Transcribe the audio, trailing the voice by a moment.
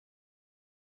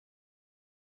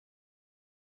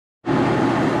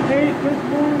Hey, good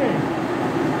morning.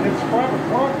 It's 5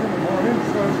 o'clock in the morning,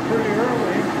 so it's pretty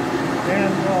early.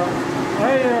 And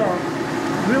I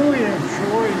really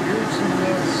enjoy using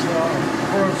this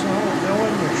horizontal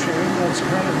milling machine that's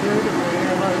kind of new to me.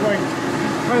 And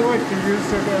I like to use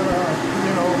it at,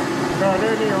 about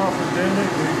any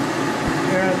opportunity.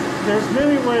 And there's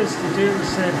many ways to do the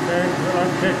same thing, but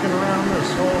I'm kicking around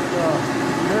this whole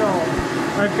mill.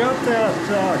 I've got that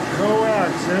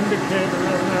coax indicator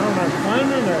in there, and I'm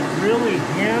finding it really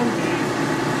handy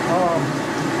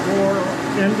for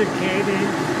indicating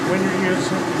when you're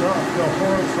using the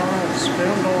horizontal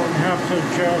spindle and have to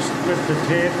adjust with the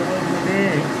table and the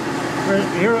knee. But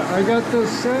here, I got this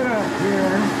set up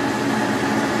here.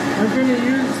 I'm going to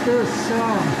use this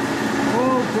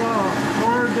old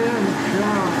hard-inch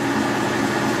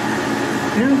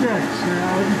index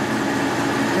head.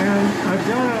 And I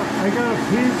got a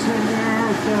piece in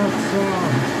there that's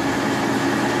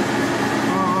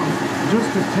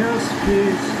just a test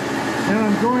piece, and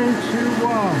I'm going to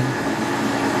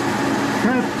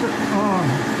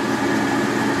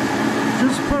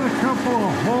just put a couple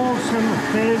of holes in the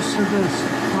face of this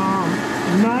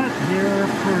nut here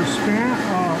for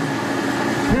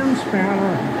pin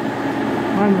spanner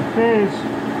on the face.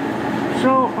 So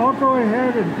I'll go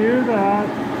ahead and do that.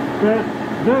 But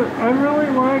I really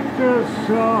like this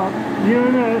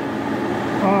unit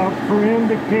for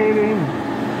indicating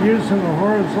using the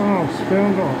horizontal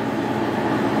spindle.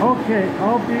 Okay,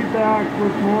 I'll be back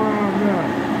with more on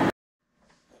that.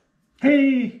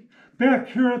 Hey, back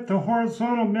here at the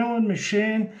horizontal milling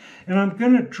machine, and I'm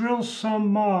going to drill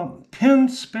some pin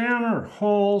spanner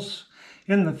holes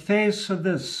in the face of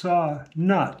this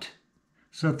nut.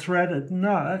 It's a threaded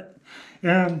nut.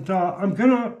 And I'm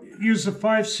going to use a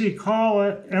 5C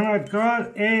collet, and I've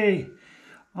got a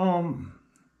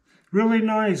really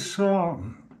nice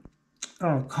collet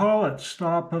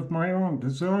stop of my own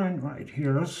design right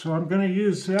here. So I'm going to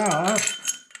use that.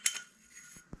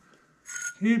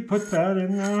 You put that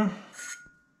in there.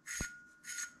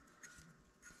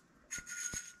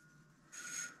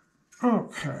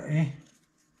 Okay.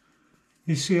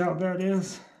 You see how that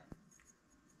is?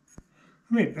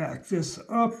 Let me back this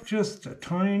up just a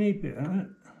tiny bit.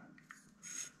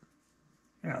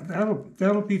 Yeah,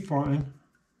 that'll be fine.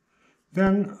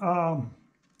 Then, oh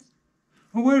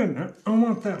wait a minute, I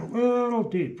want that a little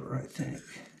deeper, I think.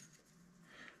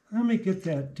 Let me get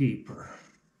that deeper.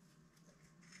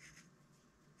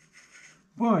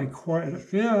 By quite a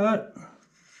bit.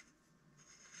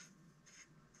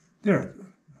 There,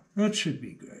 that should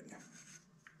be good.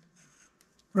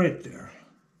 Right there.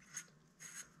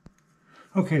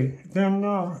 Okay, then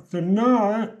the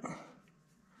nut,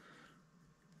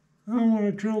 I want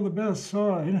to drill the best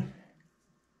side.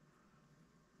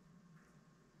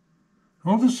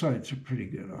 All the sides are pretty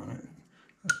good on it.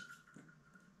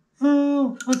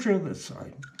 Oh, I'll drill this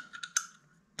side.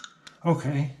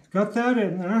 Okay, got that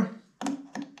in there.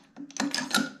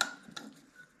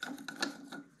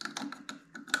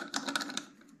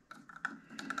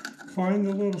 Find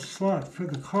the little slot for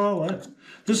the collet.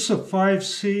 This is a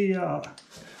 5C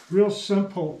real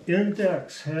simple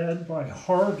index head by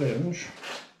Hardinge.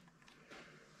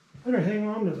 Better hang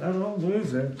on to that, I'll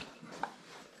lose it.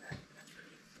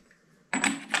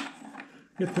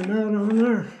 Get the nut on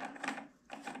there.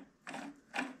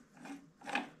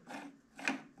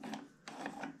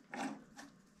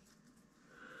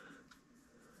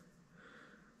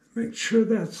 Make sure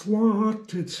that's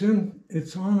locked, it's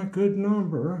on a good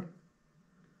number.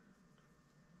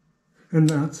 And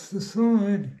that's the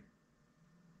side.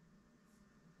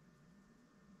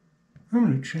 I'm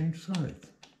going to change sides.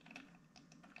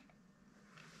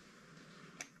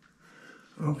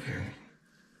 Okay.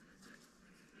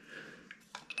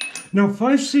 Now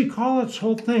 5C collets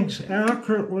hold things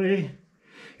accurately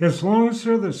as long as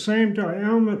they're the same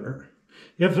diameter.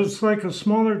 If it's like a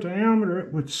smaller diameter,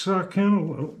 it would suck in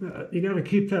a little bit. You got to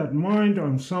keep that in mind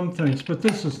on some things, but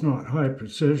this is not high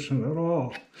precision at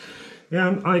all.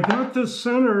 And I got this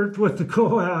centered with the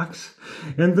coax,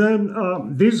 and then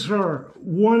these are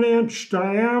 1 inch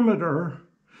diameter,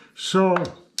 so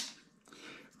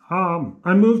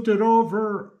I moved it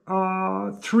over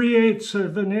 3/8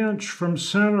 of an inch from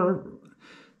center,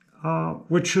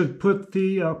 which should put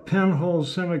the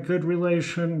pinholes in a good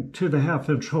relation to the 1/2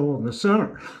 inch hole in the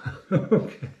center.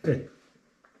 Okay.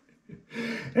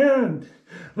 And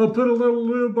I'll put a little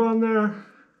lube on there.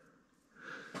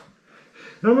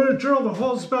 I'm going to drill the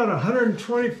holes about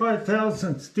 125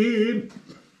 thousandths deep,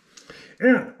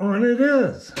 and on it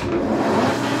is.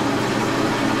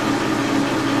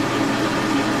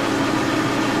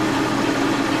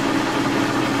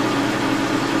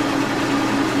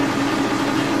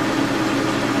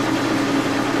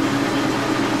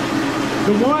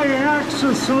 The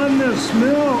y-axis on this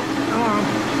mill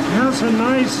has a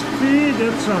nice speed.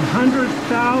 It's 100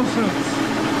 thousandths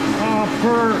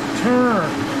per turn.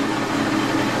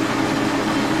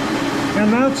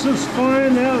 And that's as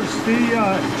fine as the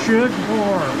jig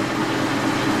bore.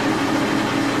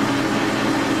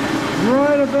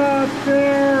 Right about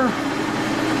there,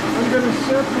 I'm going to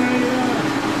set my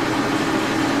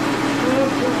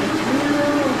up at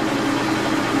 0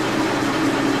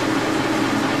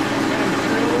 and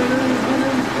drill it in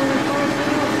 125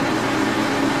 thousandths.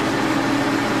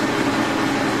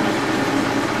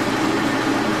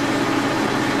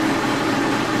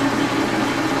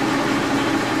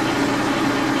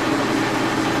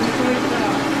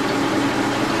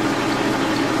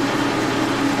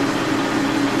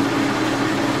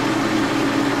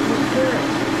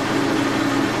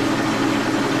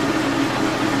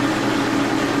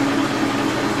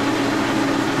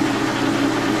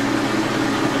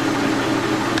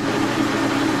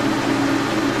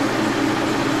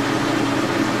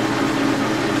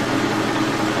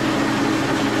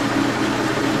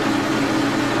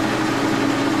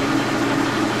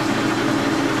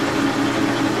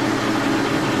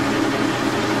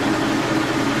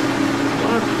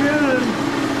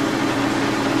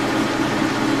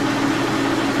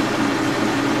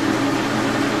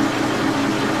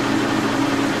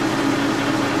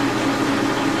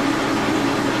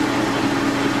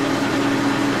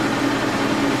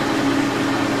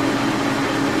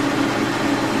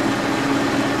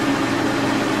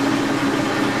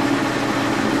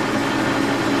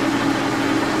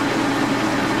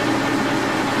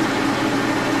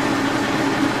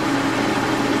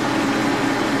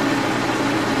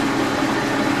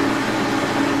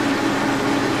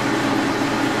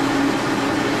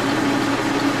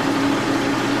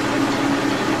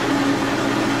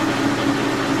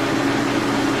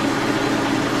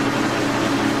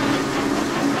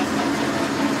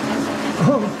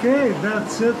 Okay,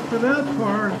 that's it for that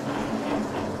part.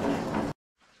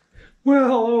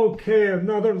 Well, okay,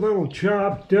 another little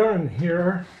job done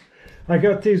here. I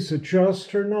got these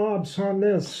adjuster knobs on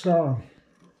this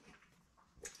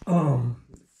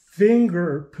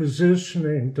finger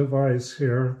positioning device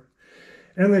here,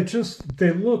 and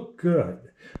they look good.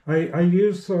 I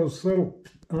use those little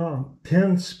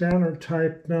pin spanner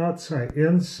type nuts. I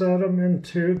inset them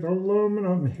into the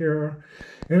aluminum here,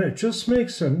 and it just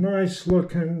makes a nice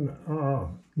looking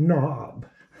knob.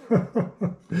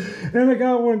 And I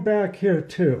got one back here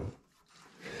too.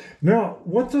 Now,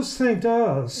 what this thing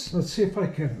does, let's see if I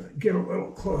can get a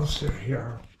little closer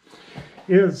here,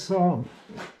 is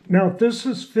now this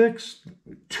is fixed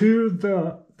to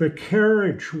the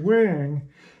carriage wing,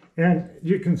 and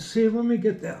you can see, let me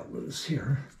get that loose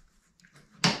here.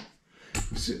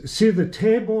 See, the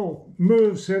table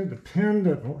moves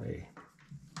independently,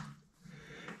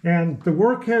 and the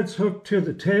workhead's hooked to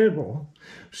the table,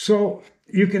 so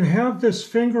you can have this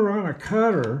finger on a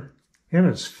cutter, and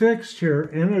it's fixed here,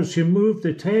 and as you move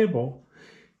the table,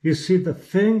 you see the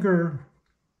finger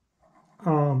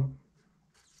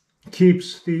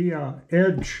keeps the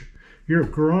edge you're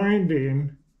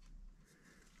grinding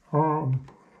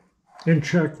in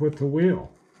check with the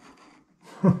wheel.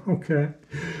 Okay.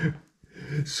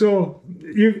 So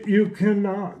you can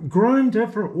grind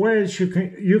different ways.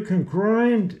 You can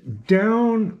grind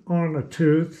down on a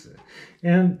tooth,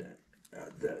 and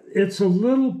it's a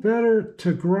little better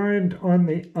to grind on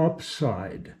the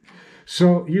upside.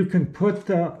 So you can put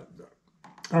the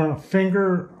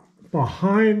finger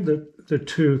behind the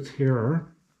tooth here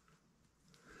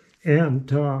and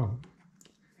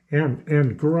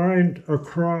grind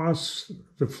across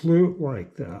the flute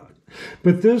like that.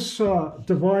 But this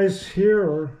device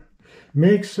here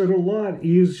makes it a lot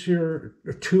easier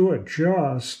to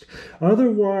adjust.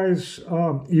 Otherwise,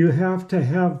 you have to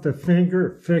have the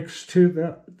finger fixed to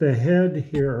the head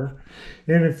here.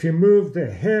 And if you move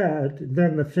the head,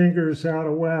 then the finger's out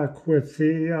of whack with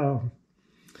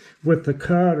the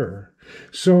cutter.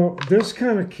 So this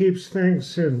kind of keeps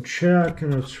things in check,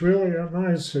 and it's really a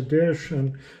nice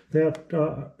addition that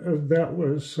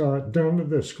was done to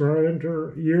this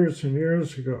grinder years and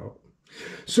years ago.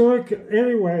 So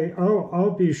anyway,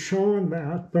 I'll be showing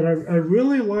that, but I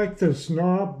really like this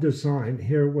knob design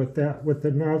here with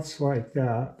the nuts like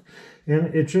that,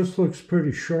 and it just looks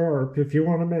pretty sharp. If you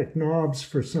want to make knobs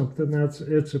for something,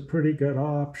 it's a pretty good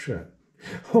option.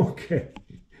 Okay.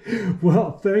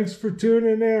 Well, thanks for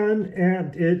tuning in,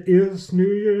 and it is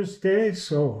New Year's Day,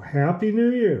 so Happy New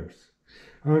Year's.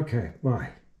 Okay,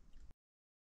 bye.